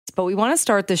But we want to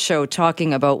start the show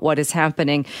talking about what is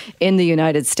happening in the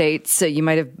United States. You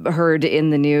might have heard in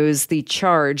the news the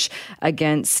charge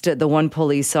against the one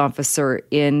police officer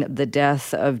in the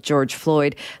death of George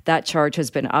Floyd. That charge has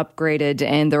been upgraded,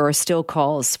 and there are still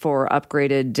calls for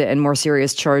upgraded and more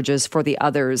serious charges for the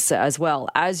others as well.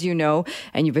 As you know,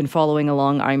 and you've been following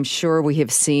along, I'm sure we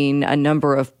have seen a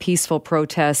number of peaceful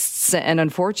protests and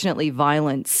unfortunately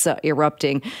violence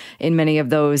erupting in many of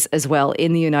those as well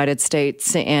in the United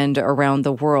States and around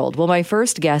the world. Well, my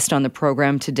first guest on the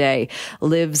program today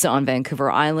lives on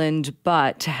Vancouver Island,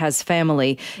 but has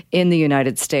family in the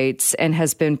United States and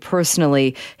has been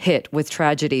personally hit with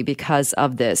tragedy because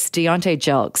of this. Deontay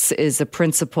Jelks is a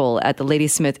principal at the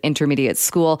Ladysmith Intermediate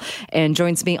School and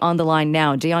joins me on the line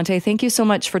now. Deontay, thank you so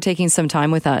much for taking some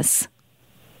time with us.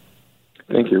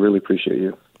 Thank you. Really appreciate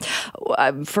you.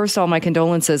 First of all, my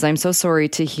condolences. I'm so sorry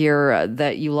to hear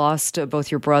that you lost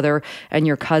both your brother and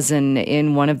your cousin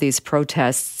in one of these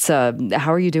protests.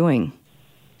 How are you doing?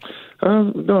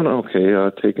 Doing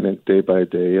okay. Taking it day by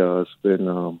day. It's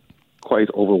been quite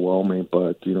overwhelming,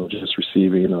 but just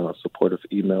receiving supportive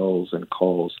emails and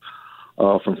calls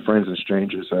from friends and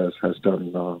strangers has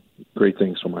done great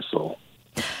things for my soul.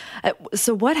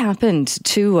 So, what happened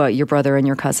to your brother and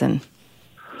your cousin?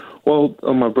 Well,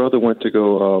 my brother went to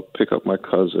go pick up my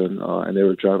cousin, and they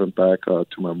were driving back to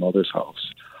my mother's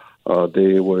house.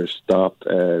 They were stopped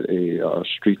at a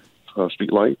street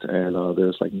light, and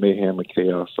there's like mayhem and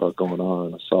chaos going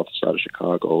on the south side of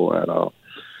Chicago. And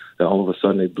all of a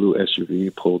sudden, a blue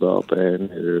SUV pulled up,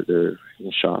 and they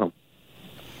shot him.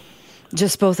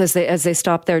 Just both as they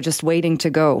stopped there, just waiting to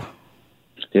go.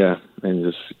 Yeah,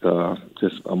 and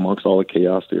just amongst all the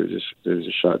chaos, they're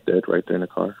just shot dead right there in the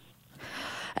car.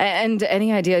 And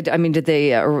any idea? I mean,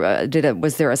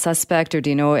 was there a suspect, or do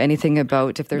you know anything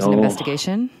about if there's an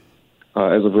investigation?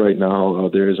 As of right now,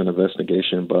 there is an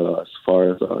investigation, but as far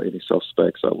as any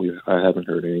suspects, I haven't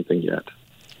heard anything yet.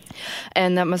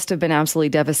 And that must have been absolutely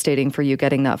devastating for you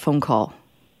getting that phone call.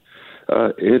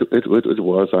 It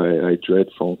was. I dread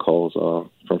phone calls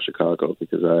from Chicago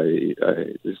because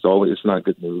it's not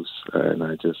good news, and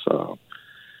I just.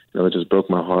 It just broke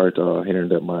my heart hearing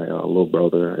that my little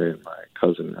brother and my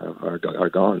cousin are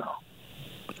gone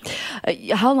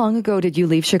now. How long ago did you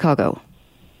leave Chicago?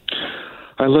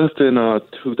 I left in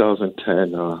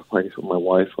 2010. My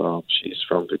wife, she's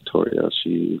from Victoria.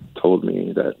 She told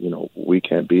me that, we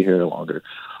can't be here longer.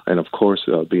 And, of course,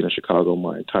 being in Chicago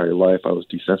my entire life, I was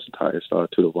desensitized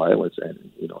to the violence. And,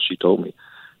 she told me,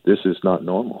 this is not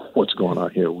normal. What's going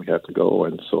on here? We have to go.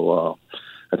 And so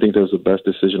I think that was the best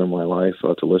decision of my life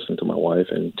to listen to my wife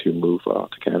and to move to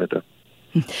Canada.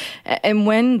 And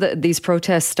when these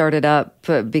protests started up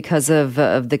because of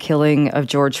the killing of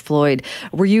George Floyd,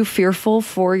 were you fearful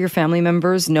for your family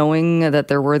members, knowing that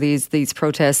there were these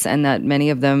protests and that many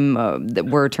of them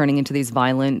were turning into these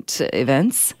violent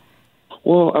events?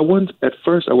 Well, at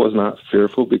first I was not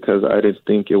fearful because I didn't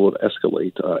think it would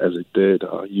escalate as it did.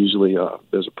 Usually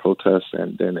there's a protest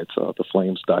and then it's the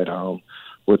flames die down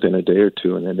within a day or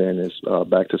two, and then it's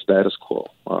back to status quo.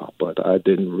 But I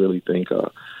didn't really think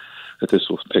that this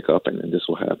will pick up and this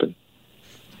will happen.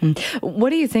 What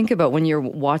do you think about when you're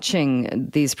watching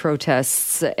these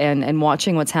protests and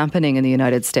watching what's happening in the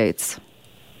United States?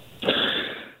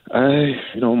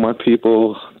 My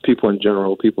people in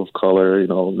general, people of color,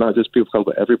 not just people of color,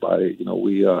 but everybody,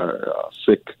 we are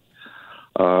sick.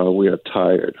 We are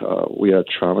tired. We are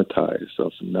traumatized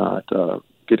of not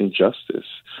getting justice.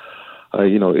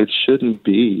 It shouldn't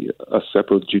be a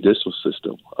separate judicial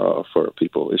system for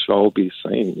people. It should all be the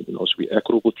same. It should be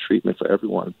equitable treatment for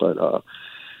everyone. But,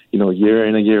 year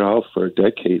in and year out for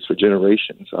decades, for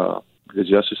generations, the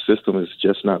justice system is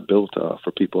just not built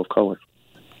for people of color.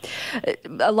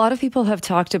 A lot of people have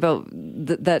talked about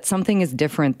that something is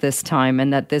different this time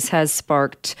and that this has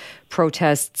sparked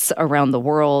protests around the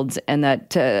world and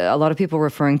that a lot of people are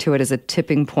referring to it as a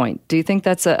tipping point. Do you think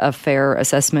that's a fair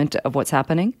assessment of what's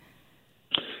happening?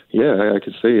 Yeah, I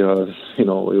could say, it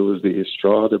was the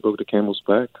straw that broke the camel's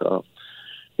back.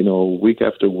 Week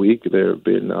after week, there have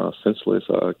been senseless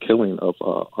killing of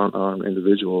unarmed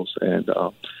individuals. And,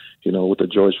 with the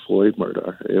George Floyd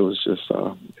murder, it was just,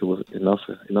 it was enough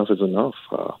is enough.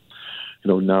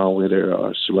 Now where there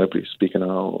are celebrities speaking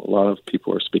out, a lot of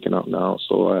people are speaking out now.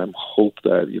 So I hope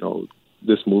that,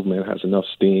 this movement has enough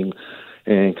steam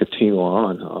and continue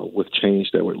on with change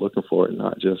that we're looking for, and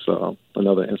not just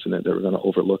another incident that we're going to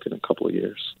overlook in a couple of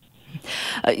years.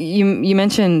 You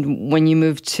mentioned when you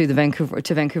moved to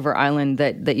Vancouver Island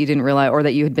that you didn't realize, or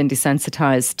that you had been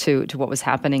desensitized to what was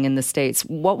happening in the States.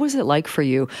 What was it like for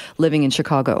you living in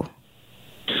Chicago?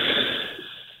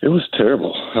 It was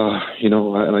terrible.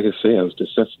 Like I say, I was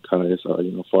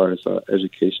desensitized, as far as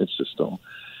education system.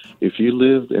 If you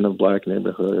lived in a black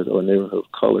neighborhood or a neighborhood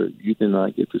of color, you did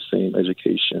not get the same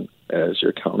education as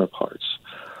your counterparts.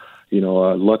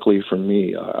 Luckily for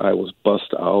me, I was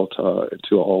bussed out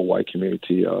into an all-white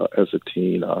community as a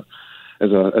teen,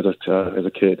 as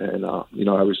a kid, and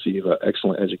I received an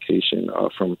excellent education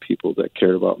from people that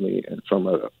cared about me, and from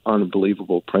an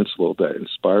unbelievable principal that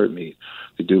inspired me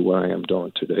to do what I am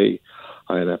doing today.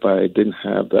 And if I didn't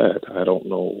have that, I don't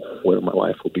know where my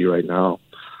life will be right now.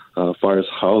 As far as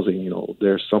housing,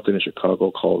 there's something in Chicago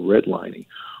called redlining,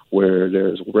 where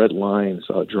there's red lines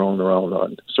drawn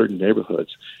around certain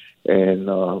neighborhoods. And,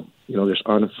 there's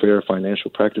unfair financial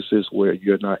practices where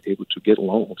you're not able to get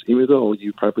loans, even though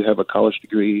you probably have a college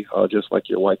degree, just like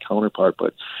your white counterpart,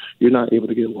 but you're not able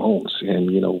to get loans. And,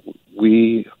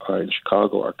 we in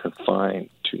Chicago are confined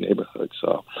to neighborhoods.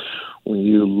 When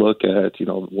you look at,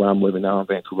 where I'm living now in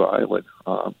Vancouver Island,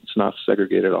 it's not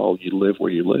segregated at all. You live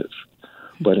where you live.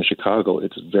 But in Chicago,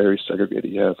 it's very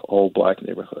segregated. You have all black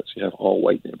neighborhoods. You have all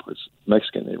white neighborhoods,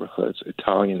 Mexican neighborhoods,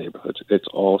 Italian neighborhoods. It's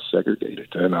all segregated.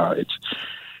 And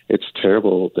it's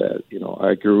terrible that,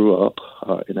 I grew up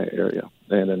in that area.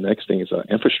 And the next thing is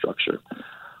infrastructure.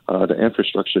 The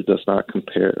infrastructure does not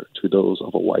compare to those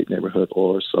of a white neighborhood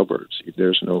or suburbs.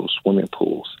 There's no swimming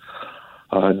pools,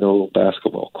 no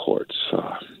basketball courts,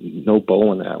 no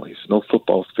bowling alleys, no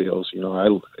football fields.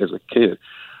 As a kid,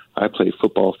 I played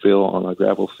football field on a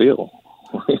gravel field.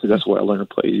 That's where I learned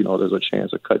to play. There's a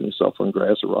chance of cutting yourself on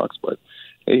grass or rocks, but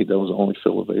hey, that was the only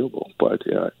field available. But,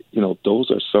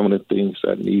 those are some of the things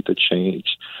that need to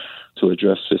change to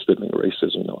address systemic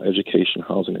racism, education,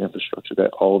 housing, infrastructure.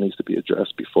 That all needs to be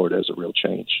addressed before there's a real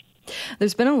change.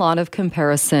 There's been a lot of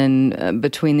comparison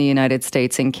between the United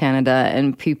States and Canada,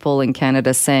 and people in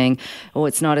Canada saying, oh,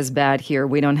 it's not as bad here.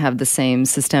 We don't have the same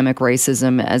systemic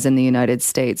racism as in the United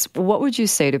States. What would you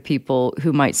say to people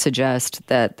who might suggest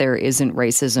that there isn't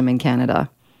racism in Canada?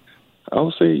 I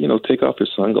would say, take off your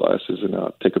sunglasses and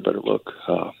take a better look.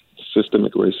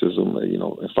 Systemic racism,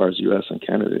 as far as U.S. and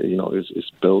Canada,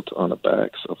 is built on the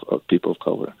backs of people of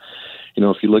color.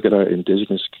 If you look at our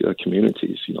indigenous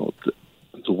communities,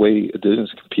 the way indigenous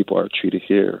people are treated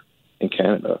here in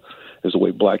Canada is the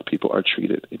way black people are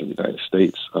treated in the United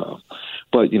States.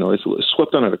 But, it's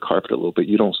swept under the carpet a little bit.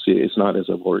 You don't see it. It's not as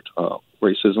overt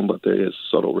racism, but there is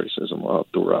subtle racism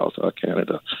throughout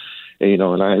Canada.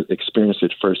 And I experienced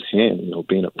it firsthand,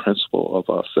 being a principal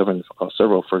of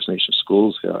several First Nation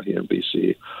schools here in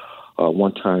BC.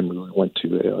 One time we went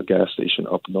to a gas station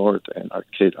up north, and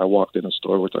I walked in a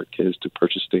store with our kids to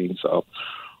purchase things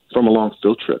from a long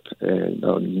field trip. And,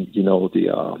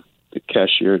 the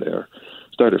cashier there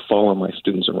started following my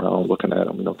students around, looking at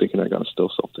them, thinking they're going to steal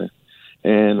something.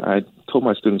 And I told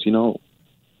my students,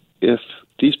 if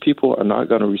these people are not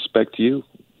going to respect you,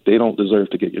 they don't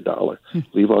deserve to get your dollar.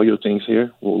 Leave all your things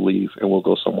here. We'll leave, and we'll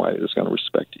go somewhere that's going to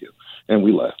respect you. And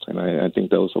we left. And I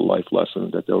think that was a life lesson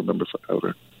that they'll remember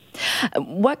forever.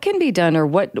 What can be done, or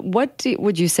what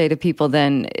would you say to people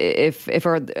then, if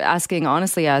are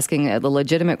honestly asking the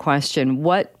legitimate question,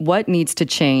 what needs to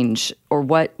change, or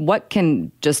what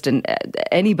can just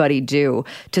anybody do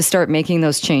to start making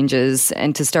those changes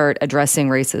and to start addressing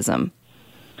racism?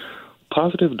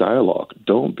 Positive dialogue.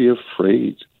 Don't be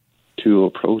afraid to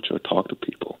approach or talk to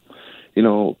people.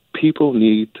 People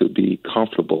need to be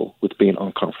comfortable with being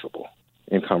uncomfortable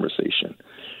in conversation.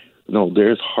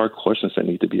 There's hard questions that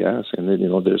need to be asked, and then,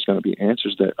 there's going to be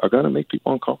answers that are going to make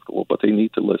people uncomfortable, but they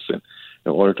need to listen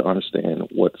in order to understand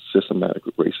what systematic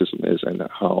racism is and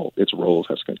how its roles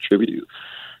has contributed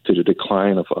to the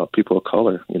decline of people of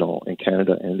color, in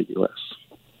Canada and the U.S.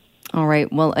 All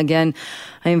right. Well, again,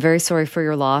 I am very sorry for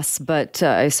your loss, but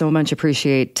I so much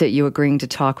appreciate you agreeing to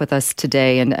talk with us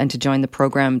today and to join the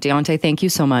program. Deontay, thank you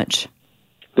so much.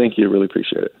 Thank you. Really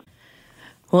appreciate it.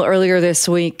 Well, earlier this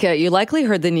week, you likely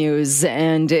heard the news,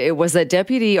 and it was that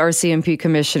Deputy RCMP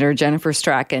Commissioner Jennifer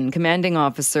Strachan, commanding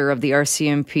officer of the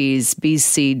RCMP's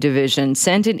BC division,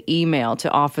 sent an email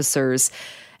to officers.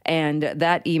 And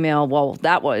that email,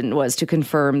 that one was to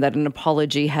confirm that an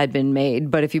apology had been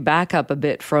made. But if you back up a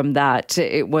bit from that,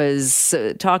 it was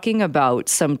talking about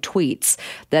some tweets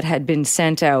that had been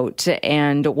sent out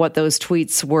and what those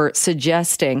tweets were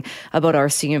suggesting about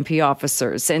RCMP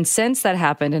officers. And since that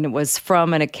happened, and it was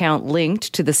from an account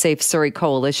linked to the Safe Surrey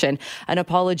Coalition, an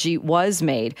apology was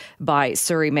made by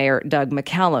Surrey Mayor Doug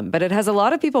McCallum. But it has a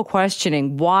lot of people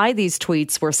questioning why these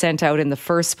tweets were sent out in the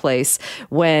first place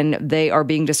when they are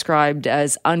being described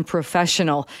as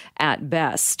unprofessional at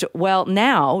best. Well,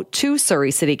 now 2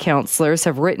 Surrey City councillors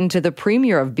have written to the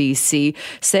Premier of BC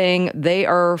saying they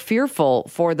are fearful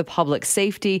for the public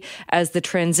safety as the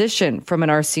transition from an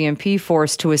RCMP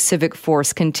force to a civic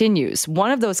force continues.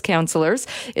 One of those councillors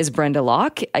is Brenda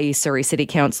Locke, a Surrey City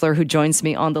councillor who joins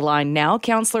me on the line now.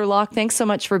 Councillor Locke, thanks so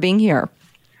much for being here.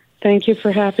 Thank you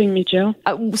for having me, Jill.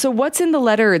 So what's in the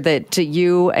letter that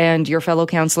you and your fellow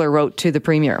councillor wrote to the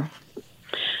Premier?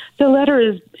 The letter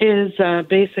is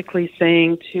basically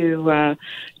saying to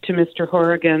Mr.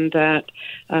 Horrigan that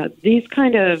these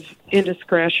kind of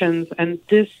indiscretions and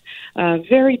this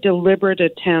very deliberate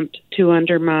attempt to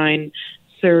undermine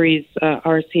Surrey's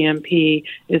RCMP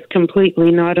is completely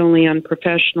not only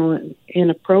unprofessional and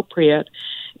inappropriate,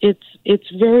 it's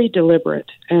very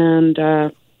deliberate. And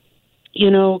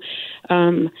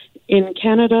in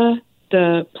Canada,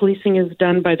 the policing is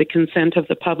done by the consent of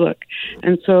the public.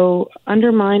 And so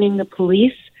undermining the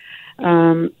police,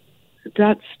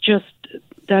 that's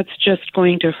just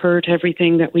going to hurt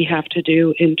everything that we have to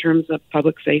do in terms of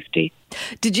public safety.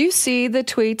 Did you see the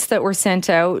tweets that were sent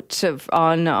out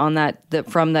on that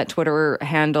from that Twitter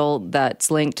handle that's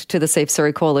linked to the Safe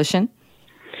Surrey Coalition?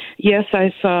 Yes,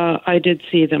 I did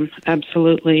see them,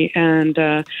 absolutely.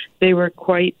 And they were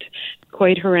quite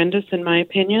horrendous, in my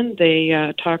opinion.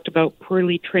 They talked about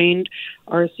poorly trained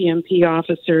RCMP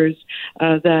officers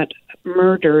that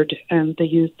murdered, and they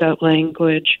used that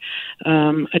language,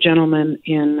 a gentleman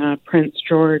in Prince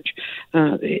George.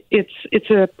 It's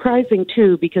surprising,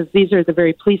 too, because these are the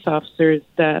very police officers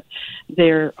that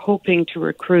they're hoping to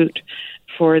recruit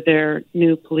for their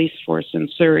new police force in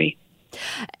Surrey.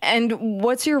 And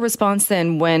what's your response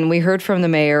then when we heard from the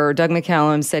mayor? Doug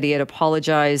McCallum said he had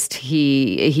apologized.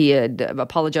 He had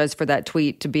apologized for that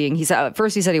tweet to being, he said, at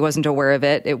first he said he wasn't aware of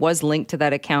it. It was linked to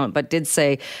that account, but did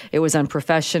say it was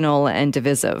unprofessional and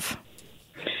divisive.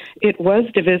 It was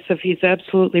divisive. He's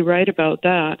absolutely right about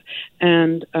that.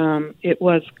 And it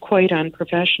was quite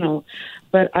unprofessional.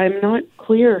 But I'm not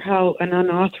clear how an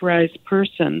unauthorized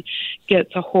person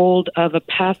gets a hold of a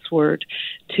password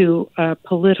to a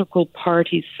political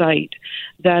party site.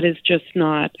 That is just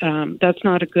not, that's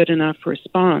not a good enough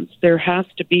response. There has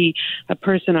to be a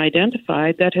person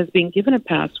identified that has been given a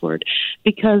password,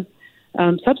 because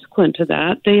subsequent to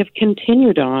that, they have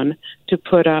continued on to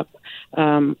put up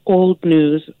old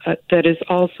news that is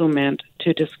also meant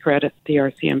to discredit the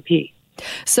RCMP.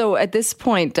 So at this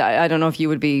point, I don't know if you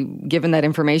would be given that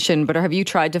information, but have you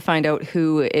tried to find out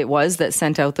who it was that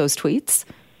sent out those tweets?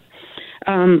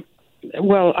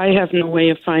 Well, I have no way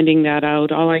of finding that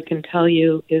out. All I can tell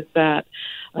you is that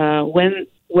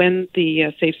when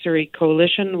the Safe Surrey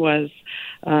Coalition was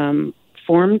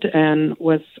formed and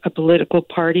was a political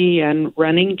party and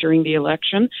running during the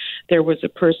election, there was a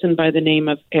person by the name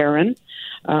of Aaron.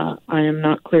 I am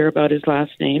not clear about his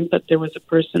last name, but there was a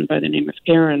person by the name of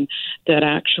Aaron that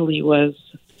actually was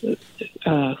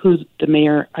who the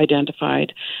mayor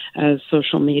identified as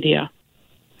social media.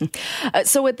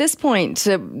 So at this point,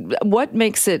 what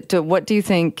makes it, what do you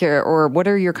think, or what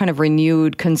are your kind of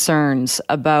renewed concerns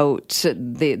about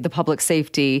the public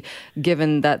safety,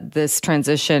 given that this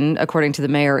transition, according to the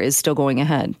mayor, is still going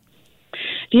ahead?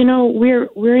 You know,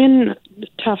 we're in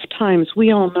tough times.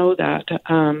 We all know that.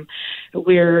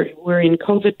 We're in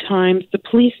COVID times. The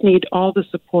police need all the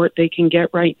support they can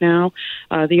get right now.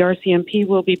 The RCMP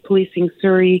will be policing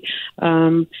Surrey.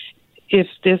 If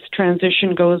this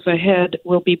transition goes ahead,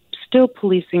 we'll be still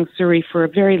policing Surrey for a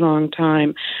very long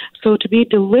time. So to be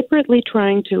deliberately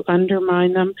trying to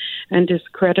undermine them and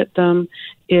discredit them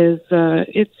is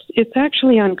it's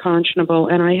actually unconscionable,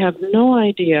 and I have no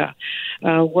idea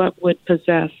what would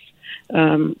possess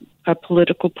a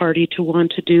political party to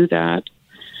want to do that.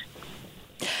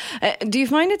 Do you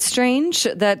find it strange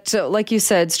that, like you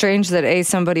said,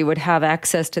 somebody would have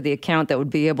access to the account that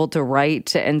would be able to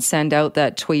write and send out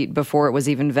that tweet before it was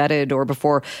even vetted or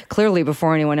before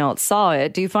anyone else saw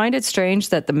it? Do you find it strange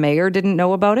that the mayor didn't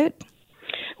know about it?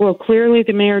 Well, clearly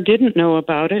the mayor didn't know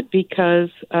about it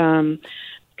because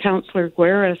Councillor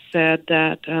Guerra said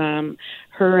that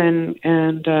her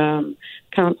and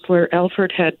Councillor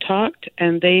Elford had talked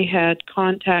and they had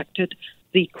contacted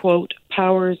the, quote,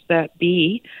 powers that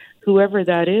be. Whoever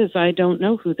that is, I don't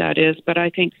know who that is, but I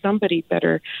think somebody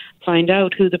better find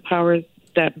out who the powers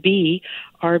that be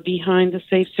are behind the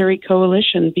Safe Surrey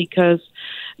Coalition, because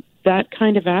that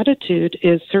kind of attitude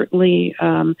is certainly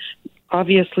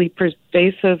obviously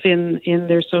pervasive in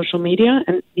their social media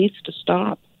and it needs to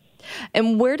stop.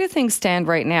 And where do things stand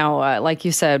right now? Like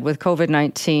you said, with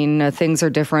COVID-19, things are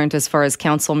different as far as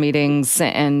council meetings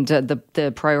and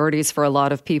the priorities for a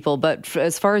lot of people. But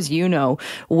as far as you know,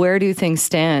 where do things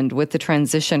stand with the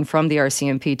transition from the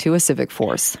RCMP to a civic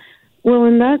force? Well,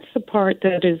 and that's the part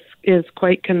that is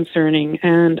quite concerning.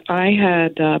 And I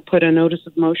had put a notice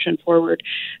of motion forward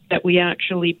that we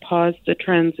actually paused the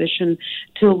transition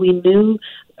till we knew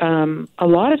a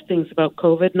lot of things about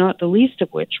COVID, not the least of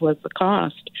which was the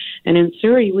cost. And in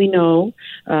Surrey, we know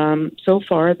so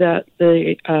far that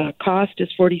the cost is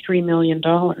 $43 million.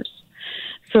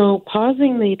 So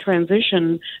pausing the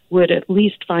transition would at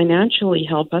least financially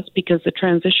help us because the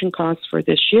transition costs for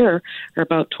this year are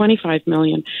about $25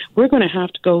 million. We're going to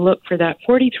have to go look for that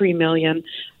 $43 million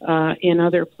in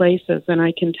other places. And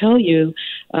I can tell you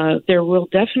there will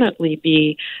definitely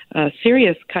be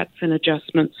serious cuts and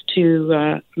adjustments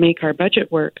to make our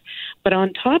budget work. But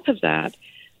on top of that,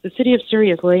 the City of Surrey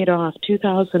has laid off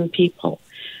 2,000 people.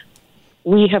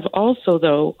 We have also,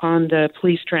 though, on the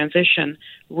police transition,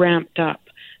 ramped up.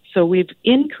 So we've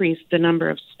increased the number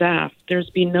of staff. There's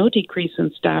been no decrease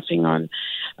in staffing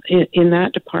in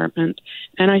that department.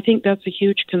 And I think that's a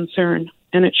huge concern,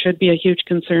 and it should be a huge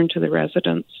concern to the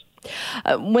residents.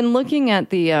 When looking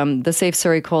at the Safe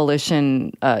Surrey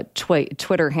Coalition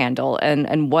Twitter handle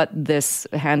and what this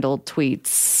handle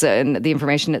tweets and the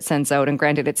information it sends out, and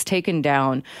granted, it's taken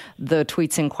down the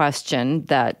tweets in question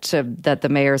that the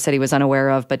mayor said he was unaware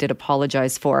of but did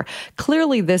apologize for.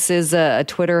 Clearly, this is a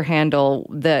Twitter handle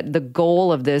that the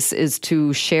goal of this is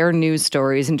to share news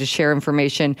stories and to share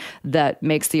information that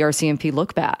makes the RCMP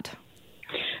look bad.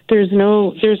 There's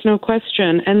no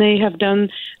question, and they have done.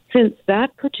 Since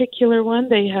that particular one,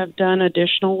 they have done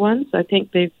additional ones. I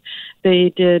think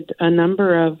they did a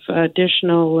number of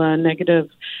additional negative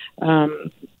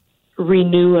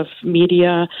renew of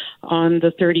media on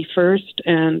the 31st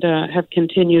and have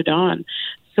continued on.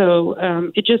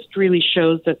 So it just really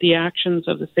shows that the actions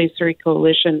of the Safe Surrey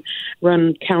Coalition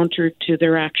run counter to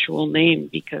their actual name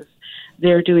because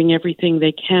they're doing everything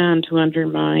they can to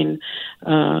undermine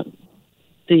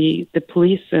the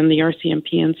police and the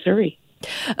RCMP in Surrey.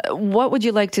 What would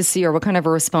you like to see, or what kind of a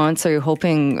response are you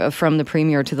hoping from the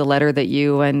Premier to the letter that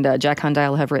you and Jack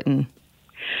Hundile have written?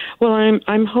 Well,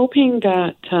 I'm hoping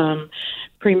that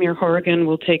Premier Horgan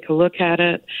will take a look at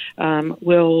it,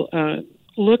 will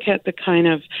look at the kind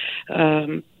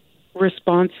of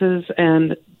responses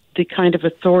and the kind of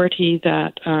authority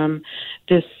that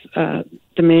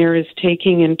the mayor is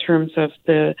taking in terms of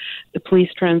the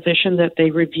police transition, that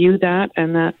they review that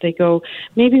and that they go,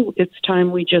 maybe it's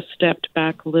time we just stepped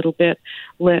back a little bit,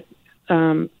 let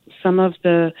some of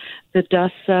the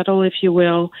dust settle, if you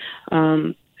will,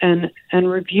 and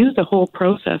review the whole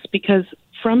process, because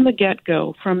from the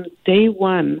get-go, from day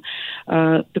one,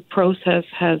 the process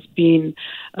has been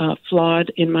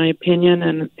flawed, in my opinion,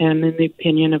 and in the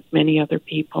opinion of many other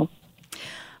people.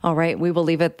 All right, we will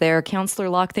leave it there. Councillor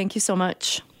Locke, thank you so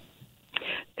much.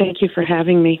 Thank you for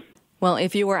having me. Well,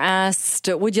 if you were asked,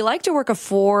 would you like to work a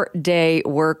 4-day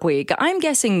work week? I'm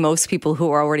guessing most people who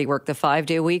already work the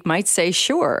 5-day week might say,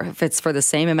 sure, if it's for the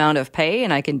same amount of pay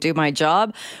and I can do my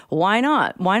job, why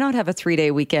not? Why not have a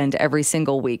 3-day weekend every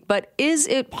single week? But is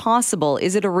it possible?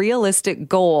 Is it a realistic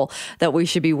goal that we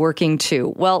should be working to?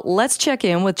 Well, let's check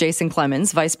in with Jason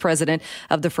Clemens, Vice President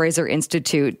of the Fraser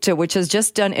Institute, which has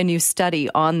just done a new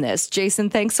study on this. Jason,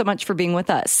 thanks so much for being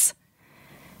with us.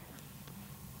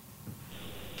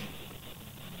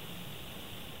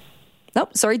 Oh,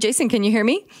 sorry, Jason, can you hear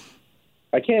me?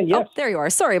 I can, yes. Oh, there you are.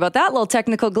 Sorry about that little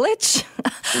technical glitch.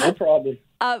 No problem.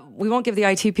 We won't give the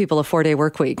IT people a 4-day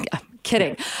work week.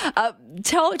 Kidding.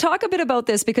 Talk a bit about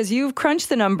this, because you've crunched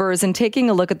the numbers and taking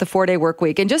a look at the 4-day work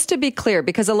week. And just to be clear,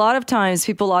 because a lot of times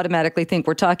people automatically think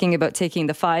we're talking about taking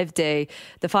the 5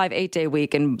 8-day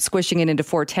week and squishing it into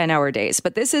 4 10-hour days.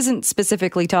 But this isn't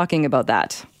specifically talking about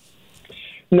that.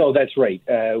 No, that's right.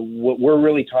 What we're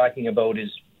really talking about is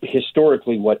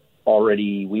historically what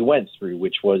already we went through,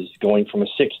 which was going from a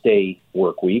 6-day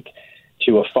work week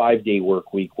to a 5-day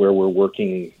work week where we're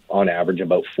working on average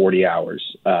about 40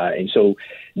 hours. And so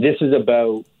this is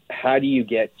about how do you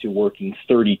get to working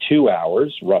 32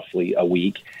 hours roughly a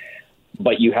week,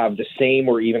 but you have the same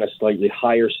or even a slightly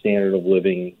higher standard of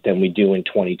living than we do in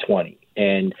 2020.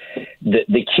 And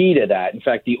the key to that, in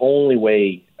fact, the only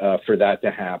way for that to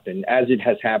happen, as it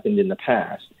has happened in the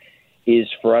past, is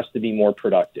for us to be more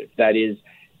productive. That is,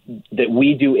 that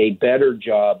we do a better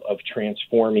job of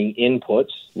transforming inputs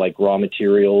like raw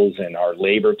materials and our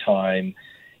labor time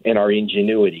and our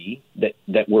ingenuity,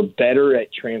 that we're better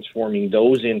at transforming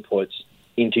those inputs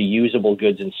into usable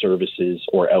goods and services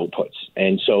or outputs.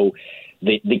 And so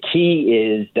The key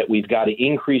is that we've got to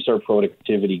increase our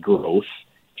productivity growth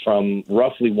from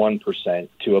roughly 1%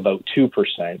 to about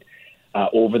 2%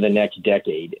 over the next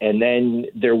decade. And then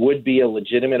there would be a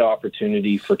legitimate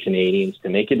opportunity for Canadians to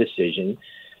make a decision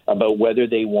about whether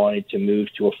they wanted to move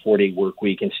to a 4-day work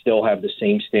week and still have the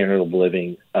same standard of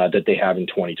living that they have in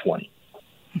 2020.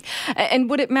 And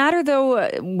would it matter, though,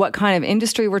 what kind of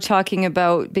industry we're talking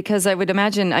about? Because I would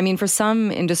imagine, I mean, for some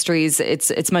industries,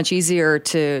 it's much easier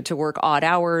to work odd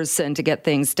hours and to get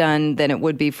things done than it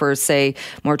would be for, say,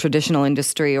 more traditional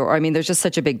industry. Or, I mean, there's just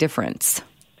such a big difference.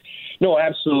 No,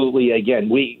 absolutely. Again,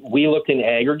 we look in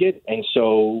aggregate, and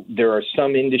so there are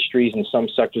some industries and some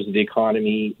sectors of the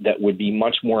economy that would be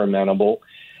much more amenable.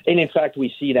 And in fact,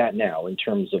 we see that now in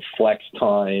terms of flex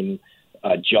time,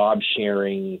 job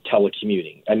sharing,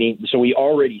 telecommuting. I mean, so we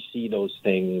already see those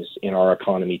things in our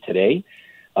economy today.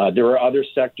 There are other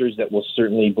sectors that will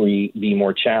certainly be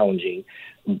more challenging.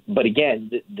 But again,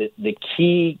 the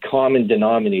key common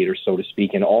denominator, so to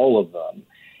speak, in all of them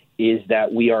is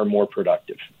that we are more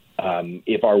productive.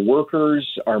 If our workers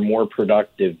are more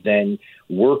productive, then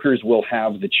workers will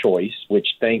have the choice, which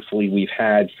thankfully we've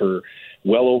had for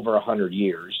well over 100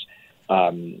 years,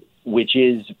 which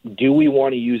is, do we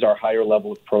want to use our higher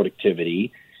level of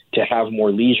productivity to have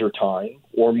more leisure time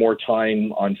or more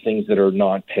time on things that are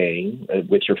not paying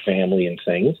with your family and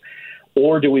things,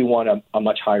 or do we want a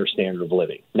much higher standard of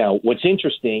living? Now, what's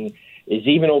interesting is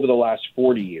even over the last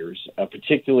 40 years,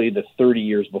 particularly the 30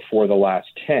 years before the last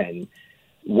 10,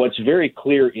 what's very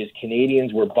clear is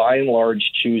Canadians were by and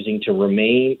large choosing to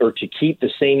remain or to keep the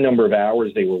same number of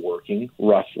hours they were working,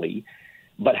 roughly,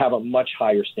 but have a much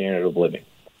higher standard of living.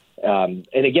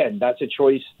 And again, that's a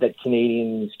choice that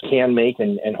Canadians can make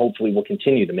and hopefully will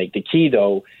continue to make. The key,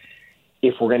 though,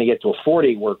 if we're going to get to a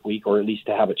 4-day work week, or at least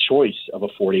to have a choice of a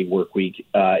 4-day work week,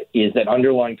 is that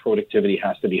underlying productivity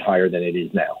has to be higher than it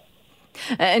is now.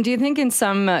 And do you think in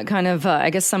some kind of,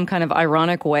 some kind of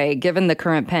ironic way, given the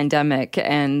current pandemic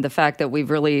and the fact that we've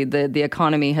really, the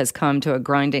economy has come to a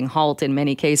grinding halt in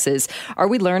many cases, are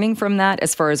we learning from that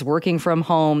as far as working from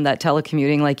home, that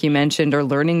telecommuting, like you mentioned, or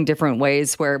learning different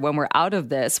ways where when we're out of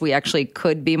this, we actually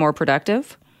could be more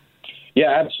productive?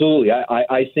 Yeah, absolutely.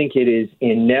 I think it is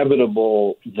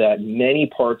inevitable that many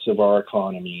parts of our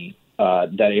economy,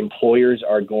 that employers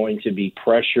are going to be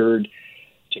pressured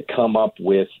to come up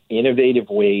with innovative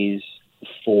ways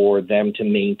for them to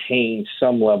maintain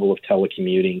some level of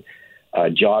telecommuting,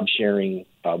 job sharing,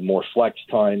 more flex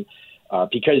time.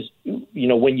 Because,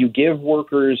 when you give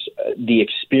workers the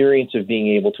experience of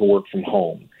being able to work from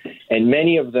home, and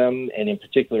many of them, and in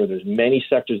particular, there's many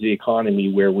sectors of the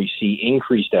economy where we see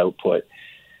increased output,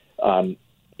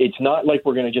 it's not like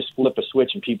we're going to just flip a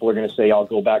switch and people are going to say, I'll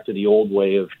go back to the old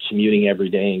way of commuting every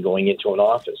day and going into an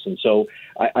office. And so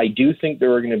I do think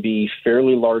there are going to be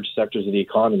fairly large sectors of the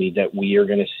economy that we are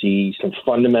going to see some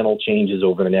fundamental changes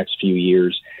over the next few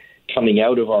years coming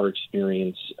out of our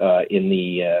experience in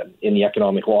the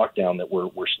economic lockdown that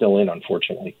we're still in,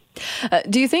 unfortunately.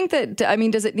 Do you think that,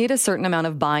 does it need a certain amount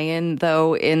of buy-in,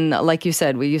 though? Like you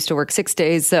said, we used to work 6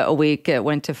 days a week, it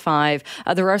went to 5.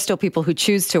 There are still people who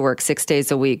choose to work 6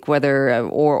 days a week, whether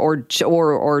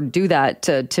or do that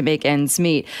to make ends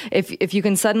meet. If you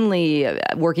can suddenly,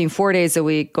 working 4 days a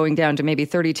week, going down to maybe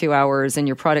 32 hours and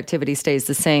your productivity stays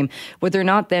the same, would there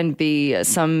not then be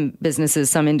some businesses,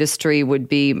 some industry would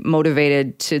be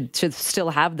motivated to still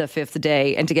have the 5th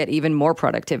day and to get even more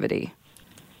productivity?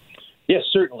 Yes,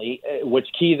 certainly. What's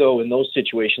key, though, in those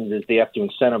situations is they have to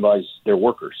incentivize their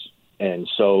workers. And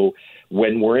so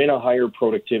when we're in a higher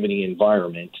productivity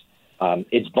environment,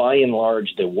 it's by and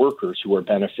large the workers who are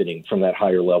benefiting from that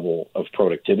higher level of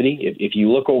productivity. If you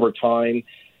look over time,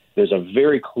 there's a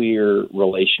very clear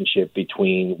relationship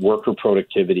between worker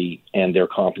productivity and their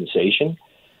compensation.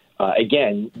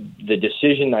 Again, the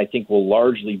decision, I think, will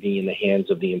largely be in the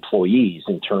hands of the employees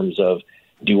in terms of,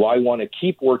 do I want to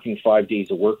keep working 5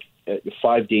 days a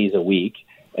week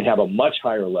and have a much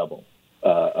higher level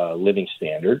living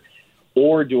standard,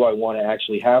 or do I want to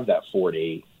actually have that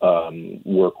 4-day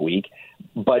work week,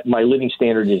 but my living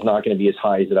standard is not going to be as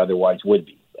high as it otherwise would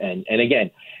be? And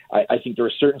again, I think there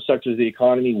are certain sectors of the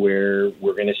economy where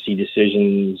we're going to see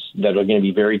decisions that are going to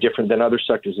be very different than other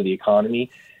sectors of the economy.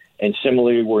 And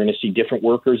similarly, we're going to see different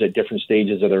workers at different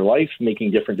stages of their life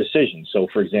making different decisions. So,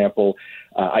 for example,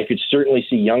 I could certainly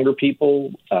see younger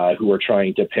people who are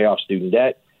trying to pay off student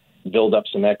debt, build up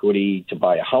some equity to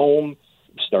buy a home,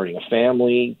 starting a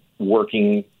family,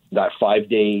 working that 5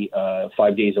 days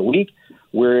a week.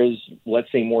 Whereas,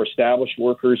 let's say, more established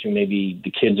workers who maybe the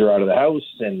kids are out of the house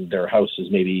and their house is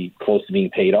maybe close to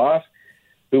being paid off,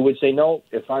 who would say, no,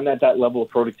 if I'm at that level of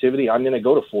productivity, I'm going to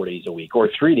go to 4 days a week or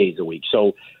 3 days a week.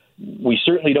 So we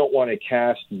certainly don't want to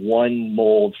cast one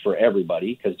mold for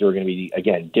everybody, because there are going to be,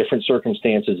 again, different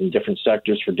circumstances in different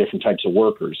sectors for different types of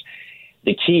workers.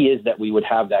 The key is that we would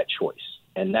have that choice.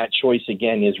 And that choice,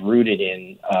 again, is rooted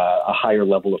in a higher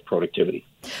level of productivity.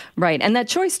 Right. And that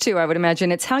choice, too, I would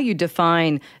imagine, it's how you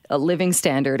define a living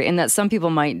standard, in that some people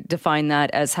might define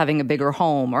that as having a bigger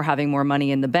home or having more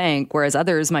money in the bank, whereas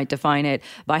others might define it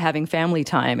by having family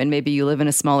time. And maybe you live in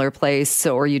a smaller place,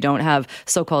 or you don't have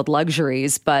so-called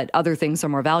luxuries, but other things are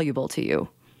more valuable to you.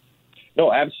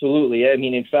 No, absolutely. I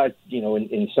mean, in fact,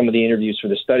 in some of the interviews for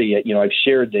the study, I've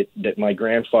shared that my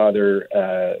grandfather,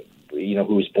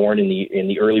 who was born in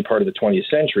the early part of the 20th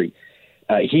century,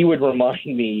 he would remind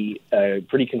me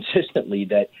pretty consistently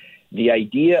that the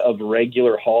idea of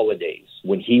regular holidays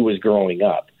when he was growing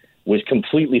up was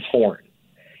completely foreign.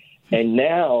 And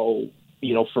now,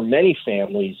 for many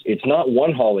families, it's not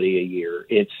one holiday a year.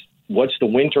 It's what's the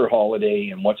winter holiday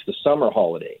and what's the summer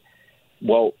holiday.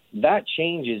 Well, that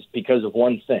changes because of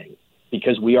one thing,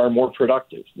 because we are more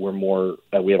productive.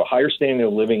 We have a higher standard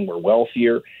of living, we're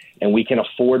wealthier, and we can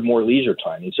afford more leisure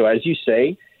time. And so, as you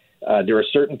say, there are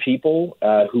certain people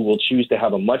who will choose to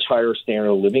have a much higher standard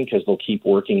of living because they'll keep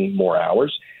working more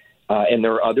hours. And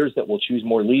there are others that will choose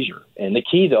more leisure. And the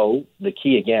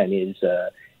key again is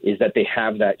that they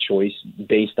have that choice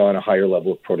based on a higher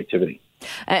level of productivity.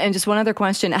 And just one other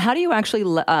question. How do you actually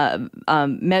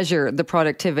measure the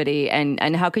productivity,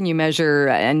 and how can you measure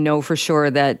and know for sure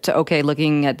that, okay,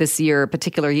 looking at this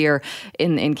particular year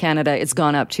in Canada, it's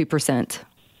gone up 2%?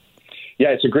 Yeah,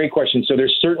 it's a great question. So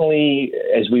there's certainly,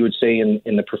 as we would say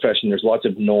in the profession, there's lots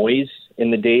of noise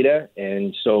in the data.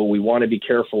 And so we want to be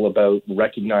careful about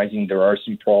recognizing there are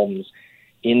some problems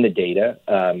in the data.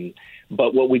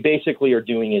 But what we basically are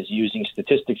doing is using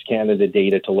Statistics Canada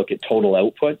data to look at total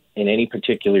output in any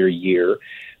particular year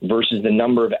versus the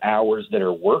number of hours that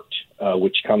are worked,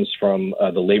 which comes from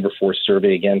the labor force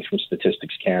survey, again, from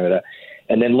Statistics Canada,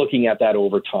 and then looking at that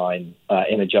over time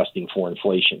and adjusting for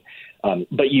inflation.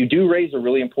 But you do raise a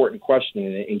really important question.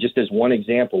 And just as one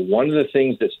example, one of the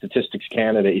things that Statistics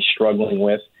Canada is struggling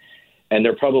with, and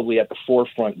they're probably at the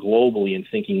forefront globally in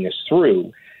thinking this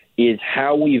through, is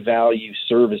how we value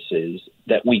services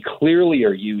that we clearly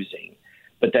are using,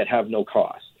 but that have no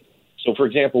cost. So, for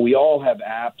example, we all have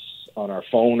apps on our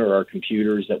phone or our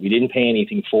computers that we didn't pay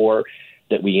anything for,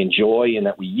 that we enjoy and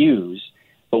that we use,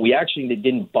 but we actually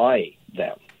didn't buy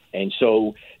them. And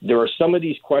so there are some of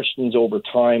these questions over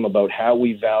time about how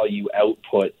we value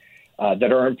output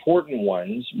that are important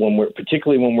ones,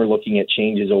 particularly when we're looking at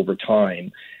changes over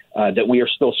time, that we are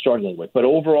still struggling with. But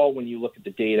overall, when you look at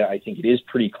the data, I think it is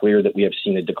pretty clear that we have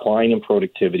seen a decline in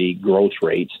productivity growth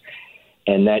rates,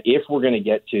 and that if we're going to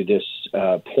get to this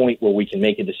point where we can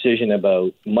make a decision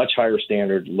about much higher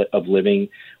standard of living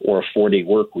or a 4-day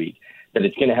work week, that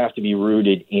it's going to have to be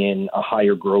rooted in a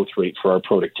higher growth rate for our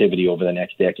productivity over the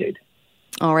next decade.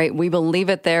 All right, we will leave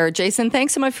it there. Jason,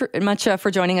 thanks so much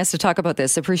for joining us to talk about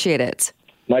this. Appreciate it.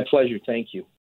 My pleasure. Thank you.